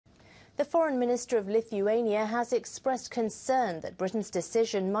The Foreign Minister of Lithuania has expressed concern that Britain's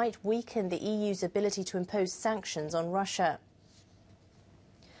decision might weaken the EU's ability to impose sanctions on Russia.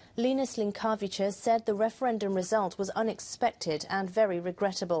 Linas Linkevicius said the referendum result was unexpected and very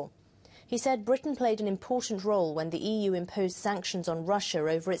regrettable. He said Britain played an important role when the EU imposed sanctions on Russia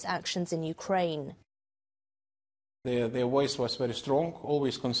over its actions in Ukraine. Their voice was very strong,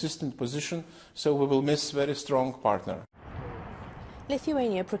 always consistent position, so we will miss a very strong partner.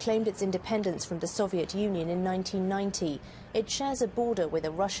 Lithuania proclaimed its independence from the Soviet Union in 1990. It shares a border with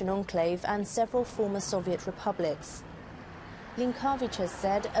a Russian enclave and several former Soviet republics. Linkevicius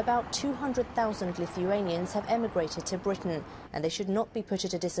said about 200,000 Lithuanians have emigrated to Britain, and they should not be put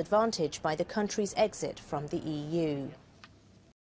at a disadvantage by the country's exit from the EU.